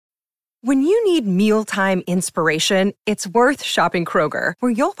When you need mealtime inspiration, it's worth shopping Kroger,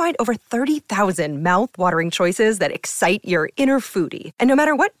 where you'll find over 30,000 mouth-watering choices that excite your inner foodie. And no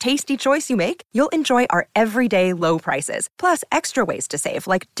matter what tasty choice you make, you'll enjoy our everyday low prices, plus extra ways to save,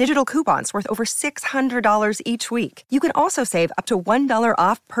 like digital coupons worth over $600 each week. You can also save up to $1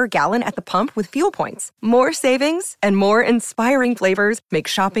 off per gallon at the pump with fuel points. More savings and more inspiring flavors make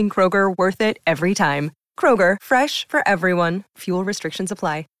shopping Kroger worth it every time. Kroger, fresh for everyone. Fuel restrictions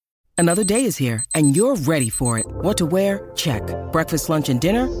apply. Another day is here, and you're ready for it. What to wear? Check. Breakfast, lunch, and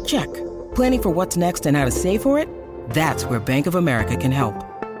dinner? Check. Planning for what's next and how to save for it? That's where Bank of America can help.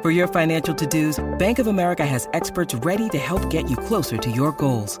 For your financial to-dos, Bank of America has experts ready to help get you closer to your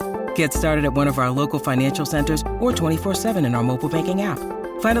goals. Get started at one of our local financial centers or 24/7 in our mobile banking app.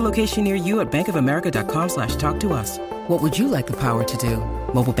 Find a location near you at bankofamerica.com/talktous. What would you like the power to do?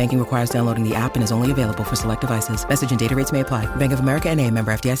 Mobile banking requires downloading the app and is only available for select devices. Message and data rates may apply. Bank of America N.A.,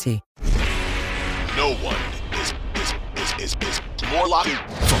 member FDIC. No one is more locked in.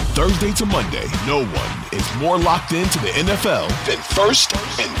 From Thursday to Monday, no one is more locked into the NFL than First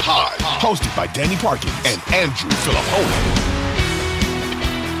and Pod. Hosted by Danny Parkins and Andrew Filippone.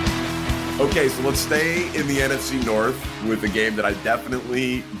 Okay, so let's stay in the NFC North with a game that I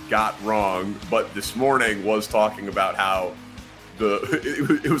definitely got wrong, but this morning was talking about how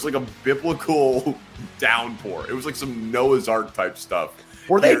it was like a biblical downpour. It was like some Noah's Ark type stuff.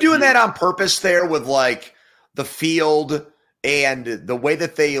 Were they doing that on purpose there with like the field and the way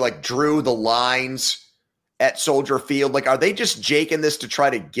that they like drew the lines at Soldier Field? Like, are they just jaking this to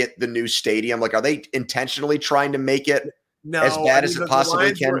try to get the new stadium? Like, are they intentionally trying to make it as bad as it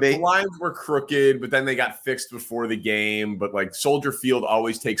possibly can be? The lines were crooked, but then they got fixed before the game. But like Soldier Field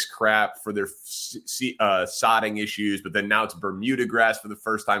always takes crap for their sodding issues, but then now it's Bermuda grass for the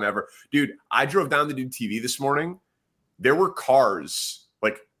first time ever. Dude, I drove down to do TV this morning. There were cars,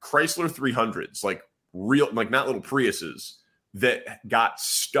 like Chrysler 300s, like real, like not little Priuses, that got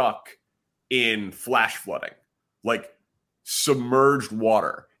stuck in flash flooding, like submerged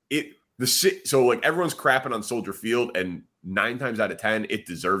water. So like everyone's crapping on Soldier Field, and 9 times out of 10, it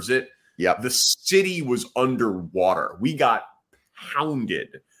deserves it. Yeah, the city was underwater. We got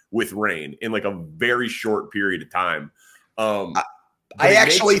pounded with rain in like a very short period of time. I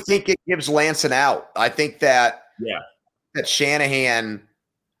actually think it gives Lance an out. I think that that Shanahan,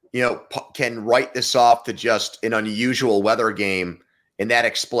 can write this off to just an unusual weather game, and that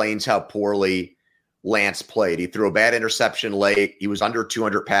explains how poorly Lance played. He threw a bad interception late. He was under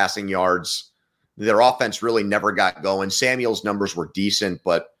 200 passing yards. Their offense really never got going. Samuel's numbers were decent,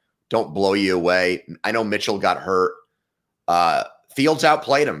 but don't blow you away. I know Mitchell got hurt. Fields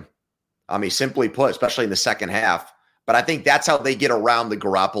outplayed him. I mean, simply put, especially in the second half. But I think that's how they get around the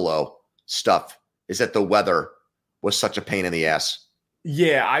Garoppolo stuff, is that the weather was such a pain in the ass.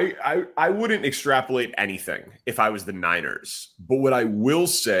 Yeah, I wouldn't extrapolate anything if I was the Niners. But what I will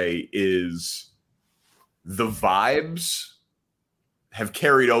say is the vibes have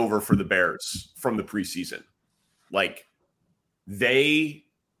carried over for the Bears from the preseason. Like, they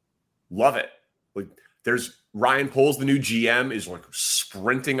love it. Like, there's Ryan Poles, the new GM, is like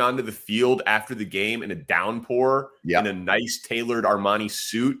sprinting onto the field after the game in a downpour in a nice tailored Armani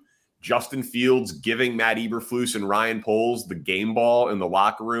suit. Justin Fields giving Matt Eberflus and Ryan Poles the game ball in the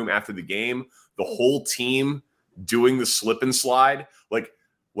locker room after the game. The whole team doing the slip and slide. Like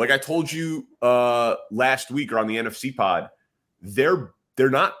I told you last week or on the NFC pod, they're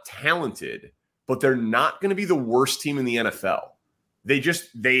not talented, but they're not going to be the worst team in the NFL.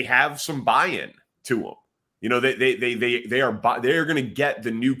 They have some buy-in to them. They are going to get the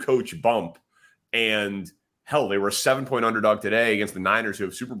new coach bump. And hell, they were a 7-point underdog today against the Niners, who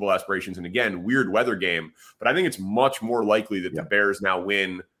have Super Bowl aspirations. And again, weird weather game. But I think it's much more likely that the Bears now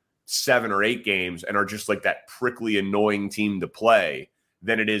win 7 or 8 games and are just like that prickly, annoying team to play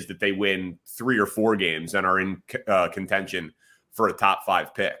than it is that they win 3 or 4 games and are in contention for a top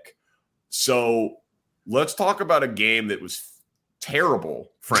 5 pick. So let's talk about a game that was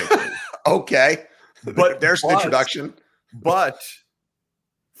terrible, frankly. Okay. But there's an introduction. But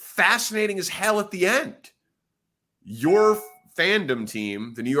fascinating as hell at the end. Your fandom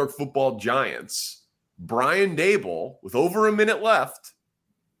team, the New York Football Giants, Brian Daboll, with over a minute left,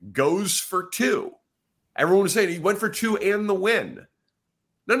 goes for 2. Everyone was saying he went for 2 and the win.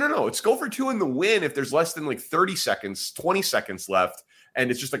 No. It's go for 2 in the win if there's less than like 30 seconds, 20 seconds left,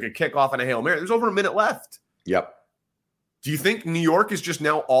 and it's just like a kickoff and a Hail Mary. There's over a minute left. Yep. Do you think New York is just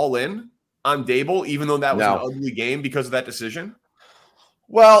now all in on Daboll, even though that was an ugly game because of that decision?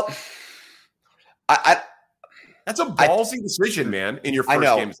 Well, that's a ballsy decision, man, in your first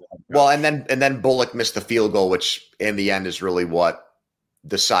game. Well, and then Bullock missed the field goal, which in the end is really what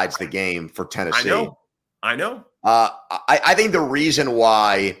decides the game for Tennessee. I know. I think the reason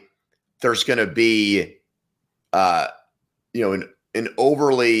why there's going to be, an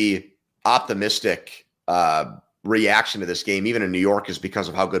overly optimistic reaction to this game, even in New York, is because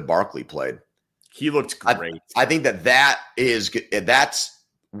of how good Barkley played. He looked great. I think that's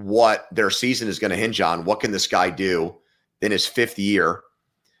what their season is going to hinge on. What can this guy do in his fifth year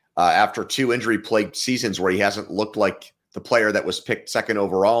after 2 injury-plagued seasons where he hasn't looked like the player that was picked second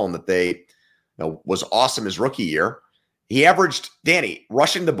overall and that they was awesome his rookie year? He averaged, Danny,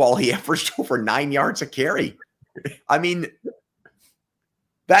 rushing the ball, he averaged over 9 yards a carry. I mean,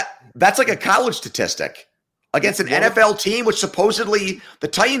 that's like a college statistic against an NFL team, which supposedly the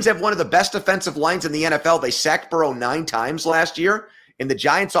Titans have one of the best offensive lines in the NFL. They sacked Burrow 9 times last year, and the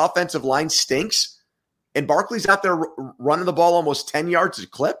Giants' offensive line stinks. And Barkley's out there running the ball almost 10 yards a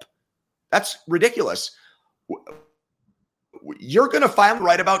clip. That's ridiculous. You're going to finally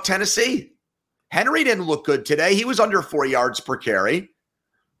write about Tennessee. Henry didn't look good today. He was under 4 yards per carry.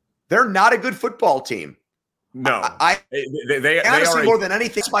 They're not a good football team. No. They honestly, more than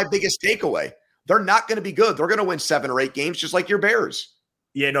anything, it's my biggest takeaway. They're not going to be good. They're going to win 7 or 8 games, just like your Bears.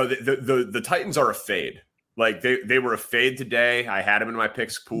 Yeah, no, the Titans are a fade. Like they were a fade today. I had them in my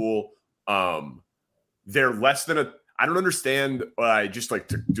picks pool. They're less than I don't understand. Just like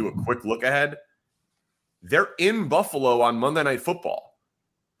to do a quick look ahead. They're in Buffalo on Monday Night Football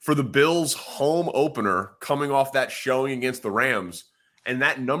for the Bills' home opener, coming off that showing against the Rams, and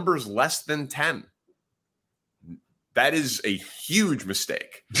that number's less than 10. That is a huge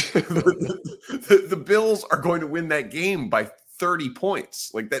mistake. The Bills are going to win that game by 30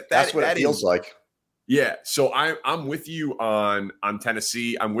 points. Like that's what it feels like. Yeah. So I'm with you on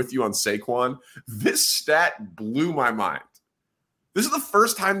Tennessee. I'm with you on Saquon. This stat blew my mind. This is the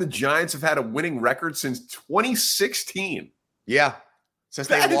first time the Giants have had a winning record since 2016. Yeah. Since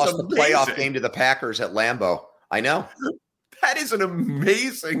they lost the playoff game to the Packers at Lambeau. I know. That is an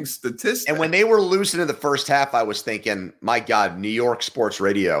amazing statistic. And when they were losing in the first half, I was thinking, my God, New York sports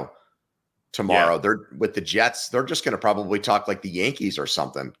radio tomorrow, they're with the Jets. They're just going to probably talk like the Yankees or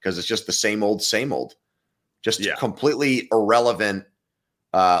something because it's just the same old. Just completely irrelevant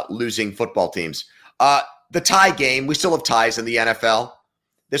losing football teams. The tie game, we still have ties in the NFL.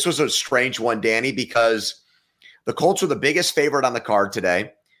 This was a strange one, Danny, because the Colts were the biggest favorite on the card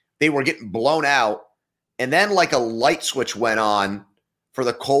today. They were getting blown out. And then like a light switch went on for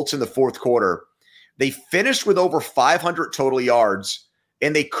the Colts in the fourth quarter. They finished with over 500 total yards,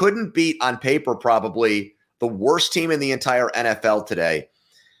 and they couldn't beat, on paper, probably the worst team in the entire NFL today.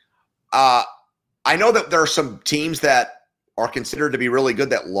 I know that there are some teams that are considered to be really good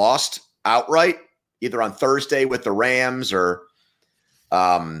that lost outright, either on Thursday with the Rams or,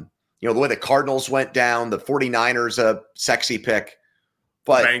 the way the Cardinals went down, the 49ers, a sexy pick.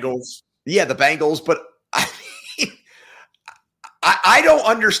 But the Bengals. Yeah, the Bengals. But I don't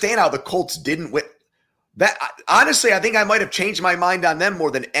understand how the Colts didn't win. That honestly, I think I might have changed my mind on them more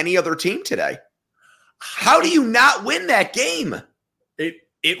than any other team today. How do you not win that game?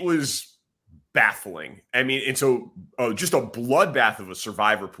 It was baffling. I mean, and so just a bloodbath of a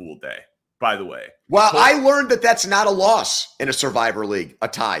survivor pool day, by the way. Well, I learned that that's not a loss in a survivor league, a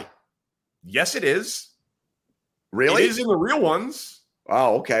tie. Yes, it is. Really? It is in the real ones.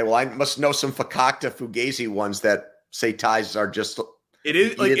 Oh, okay. Well, I must know some Fakakta Fugazi ones that say ties are just. It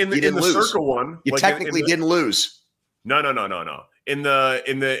is like in the circle one. You like technically didn't lose. No. In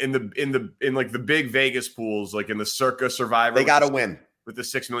like the big Vegas pools, like in the Circa Survivor, they got to win with the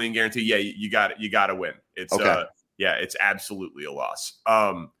 $6 million guarantee. Yeah, you got to win. It's okay. It's absolutely a loss.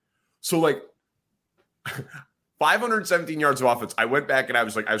 So like 517 yards of offense. I went back and I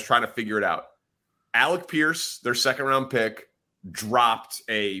was trying to figure it out. Alec Pierce, their second round pick, dropped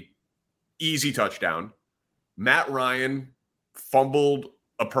a easy touchdown. Matt Ryan fumbled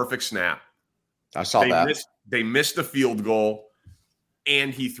a perfect snap. I saw that. They missed a field goal,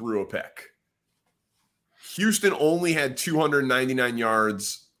 and he threw a pick. Houston only had 299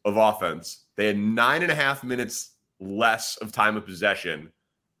 yards of offense. They had 9.5 minutes less of time of possession,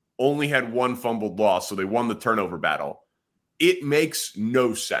 only had 1 fumbled loss, so they won the turnover battle. It makes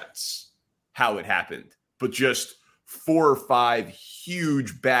no sense how it happened, but just 4 or 5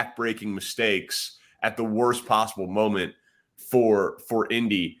 huge back-breaking mistakes at the worst possible moment for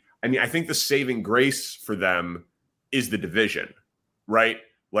Indy. I mean, I think the saving grace for them is the division, right?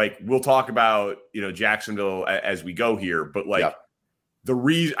 Like we'll talk about, Jacksonville as we go here, but the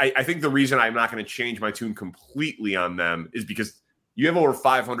reason I think the reason I'm not going to change my tune completely on them is because you have over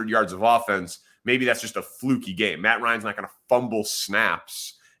 500 yards of offense. Maybe that's just a fluky game. Matt Ryan's not going to fumble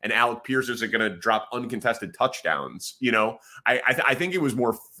snaps and Alec Pierce isn't going to drop uncontested touchdowns. I think it was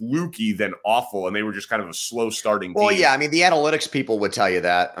more fluky than awful, and they were just kind of a slow starting team. Well, yeah, I mean, the analytics people would tell you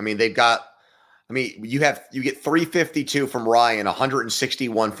that. I mean, you get 352 from Ryan,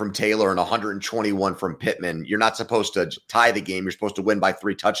 161 from Taylor, and 121 from Pittman. You're not supposed to tie the game. You're supposed to win by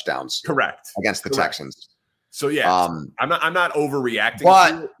 3 touchdowns. Correct. Against the Texans. So yeah, I'm not overreacting.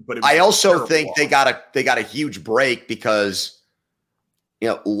 But I also think they got a huge break because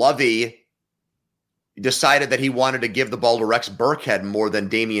Lovey decided that he wanted to give the ball to Rex Burkhead more than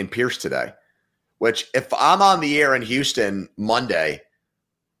Dameon Pierce today. Which, if I'm on the air in Houston Monday,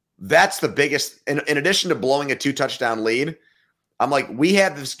 that's the biggest. In addition to blowing a 2-touchdown lead, I'm like, we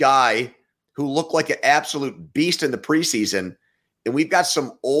have this guy who looked like an absolute beast in the preseason. And we've got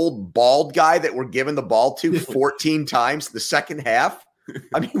some old bald guy that we're giving the ball to 14 times the second half.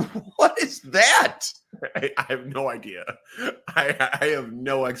 I mean, what is that? I have no idea. I have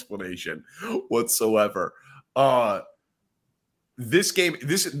no explanation whatsoever. This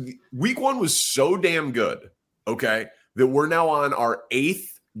week 1 was so damn good, okay, that we're now on our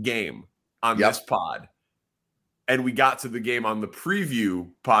 8th game on this pod. And we got to the game on the preview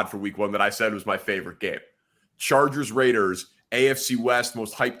pod for week 1 that I said was my favorite game. Chargers-Raiders. AFC West,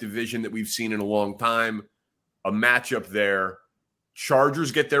 most hyped division that we've seen in a long time. A matchup there.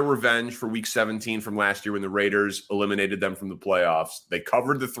 Chargers get their revenge for week 17 from last year when the Raiders eliminated them from the playoffs. They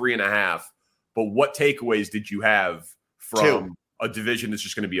covered the 3.5. But what takeaways did you have from a division that's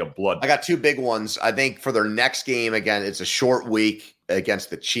just going to be a blood? I got 2 big ones. I think for their next game, again, it's a short week against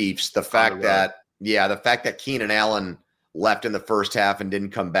the Chiefs. The fact that Keenan Allen left in the first half and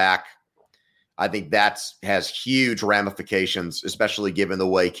didn't come back, I think that has huge ramifications, especially given the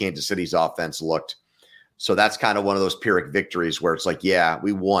way Kansas City's offense looked. So that's kind of one of those Pyrrhic victories where it's like, yeah,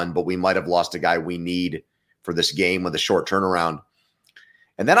 we won, but we might have lost a guy we need for this game with a short turnaround.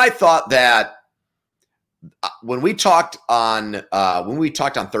 And then I thought that when we talked on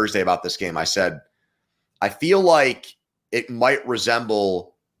Thursday about this game, I said, I feel like it might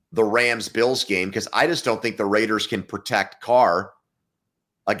resemble the Rams-Bills game because I just don't think the Raiders can protect Carr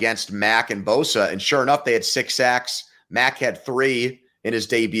against Mack and Bosa. And sure enough, they had 6 sacks. Mack had 3 in his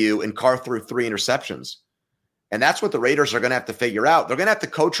debut, and Carr threw 3 interceptions. And that's what the Raiders are going to have to figure out. They're going to have to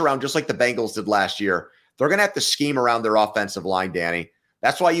coach around just like the Bengals did last year. They're going to have to scheme around their offensive line, Danny.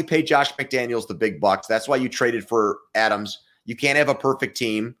 That's why you pay Josh McDaniels the big bucks. That's why you traded for Adams. You can't have a perfect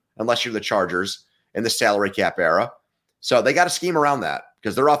team unless you're the Chargers in the salary cap era. So they got to scheme around that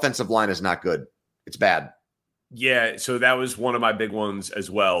because their offensive line is not good. It's bad. Yeah, so that was one of my big ones as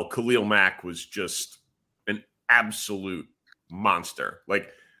well. Khalil Mack was just an absolute monster. Like,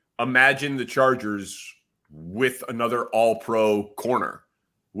 imagine the Chargers with another all-pro corner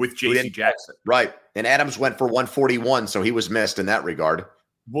with J.C. Jackson. Right, and Adams went for 141, so he was missed in that regard.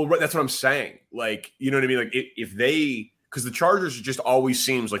 Well, that's what I'm saying. Like, you know what I mean? Like, if they – because the Chargers just always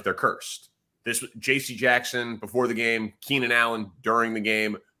seems like they're cursed. This J.C. Jackson before the game, Keenan Allen during the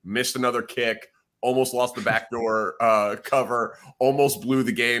game, missed another kick. Almost lost the backdoor cover, almost blew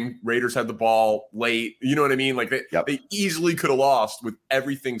the game. Raiders had the ball late. You know what I mean? Like they easily could have lost with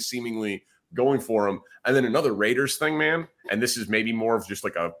everything seemingly going for them. And then another Raiders thing, man, and this is maybe more of just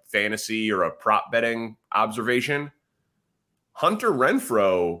like a fantasy or a prop betting observation. Hunter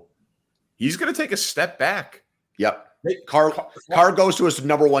Renfrow, he's going to take a step back. Yep. Carr goes to his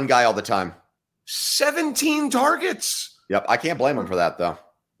number 1 guy all the time. 17 targets. Yep. I can't blame him for that, though.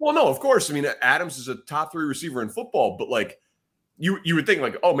 Well, no, of course. I mean, Adams is a top 3 receiver in football, but like you would think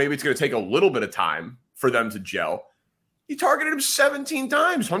like, oh, maybe it's going to take a little bit of time for them to gel. He targeted him 17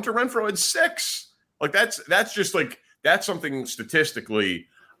 times. Hunter Renfrow had 6. Like that's just like that's something statistically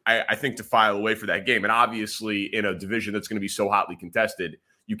I think to file away for that game. And obviously in a division that's going to be so hotly contested,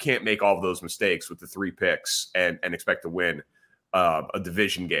 you can't make all of those mistakes with the 3 picks and expect to win a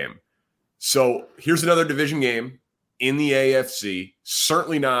division game. So here's another division game in the AFC,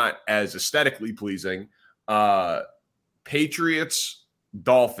 certainly not as aesthetically pleasing. Patriots,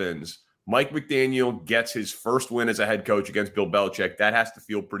 Dolphins. Mike McDaniel gets his first win as a head coach against Bill Belichick. That has to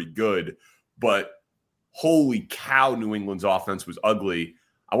feel pretty good. But holy cow, New England's offense was ugly.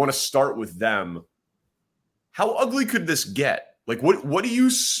 I want to start with them. How ugly could this get? Like, what do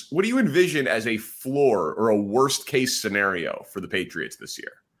you envision as a floor or a worst case scenario for the Patriots this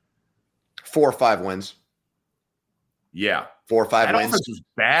year? 4 or 5 wins. Yeah. 4 or 5 that wins. Offense was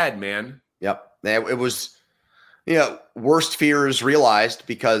bad, man. Yep. It was, worst fears realized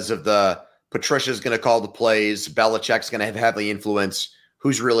because of the Patricia's going to call the plays. Belichick's going to have heavy influence.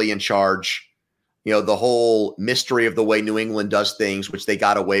 Who's really in charge? The whole mystery of the way New England does things, which they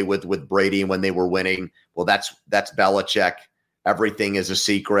got away with Brady when they were winning. Well, that's Belichick. everything is a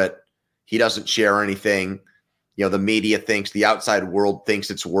secret. He doesn't share anything. You know, the media thinks, the outside world thinks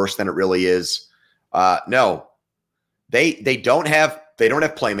it's worse than it really is. No, they don't have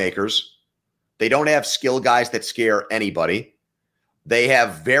playmakers. They don't have skill guys that scare anybody. They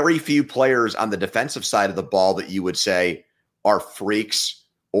have very few players on the defensive side of the ball that you would say are freaks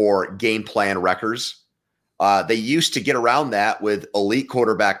or game plan wreckers. They used to get around that with elite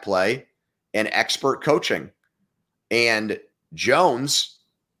quarterback play and expert coaching. And Jones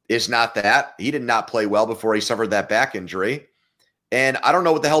is not that. He did not play well before he suffered that back injury. And I don't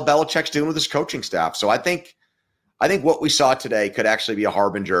know what the hell Belichick's doing with his coaching staff. So I think what we saw today could actually be a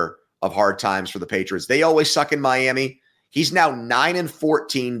harbinger of hard times for the Patriots. They always suck in Miami. He's now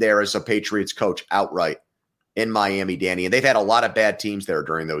 9-14 there as a Patriots coach outright in Miami, Danny. And they've had a lot of bad teams there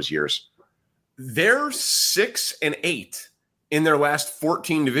during those years. They're 6-8 in their last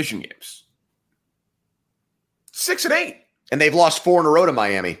 14 division games. 6-8. And they've lost 4 in a row to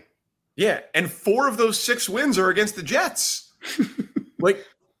Miami. Yeah, and 4 of those 6 wins are against the Jets. Like,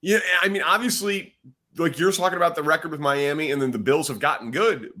 yeah, I mean, obviously, like you're talking about the record with Miami, and then the Bills have gotten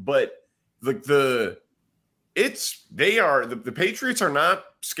good, but like the Patriots are not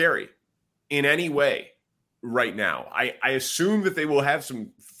scary in any way right now. I assume that they will have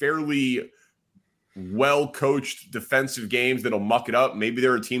some fairly well-coaced defensive games that'll muck it up. Maybe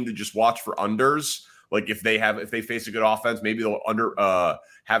they're a team to just watch for unders. Like if they face a good offense, maybe they'll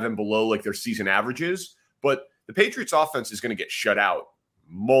have them below like their season averages. But the Patriots offense is going to get shut out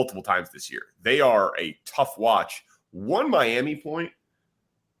multiple times this year. They are a tough watch. One Miami point,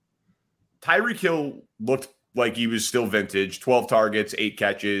 Tyreek Hill looked like he was still vintage, 12 targets, 8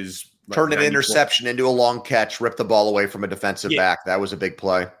 catches. Turned an interception into a long catch, ripped the ball away from a defensive back. That was a big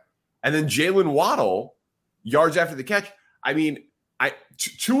play. And then Jalen Waddle, yards after the catch. I mean,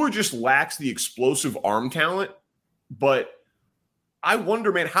 Tua just lacks the explosive arm talent, but I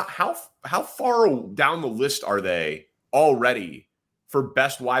wonder, man, how far down the list are they already for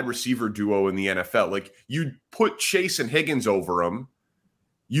best wide receiver duo in the NFL? Like, you'd put Chase and Higgins over them.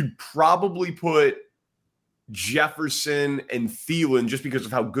 You'd probably put Jefferson and Thielen just because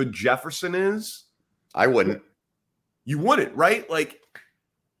of how good Jefferson is. I wouldn't. You wouldn't, right? Like,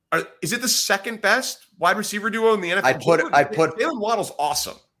 is it the second best wide receiver duo in the NFL? I'd put Jalen Waddle's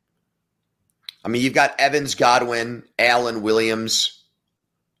awesome. I mean, you've got Evans, Godwin, Allen Williams.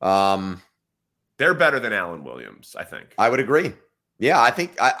 They're better than Allen Williams, I think. I would agree. Yeah, I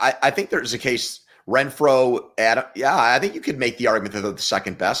think there's a case. Renfro, Adam. Yeah, I think you could make the argument that they're the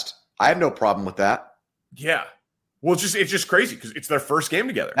second best. I have no problem with that. Yeah. Well, it's just crazy because it's their first game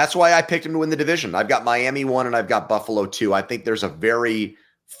together. That's why I picked them to win the division. I've got Miami 1 and I've got Buffalo 2. I think there's a very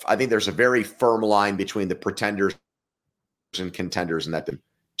firm line between the pretenders and contenders, and that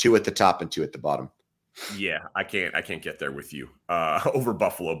 2 at the top and 2 at the bottom. Yeah, I can't get there with you. Over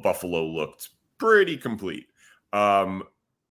Buffalo. Buffalo looked pretty complete.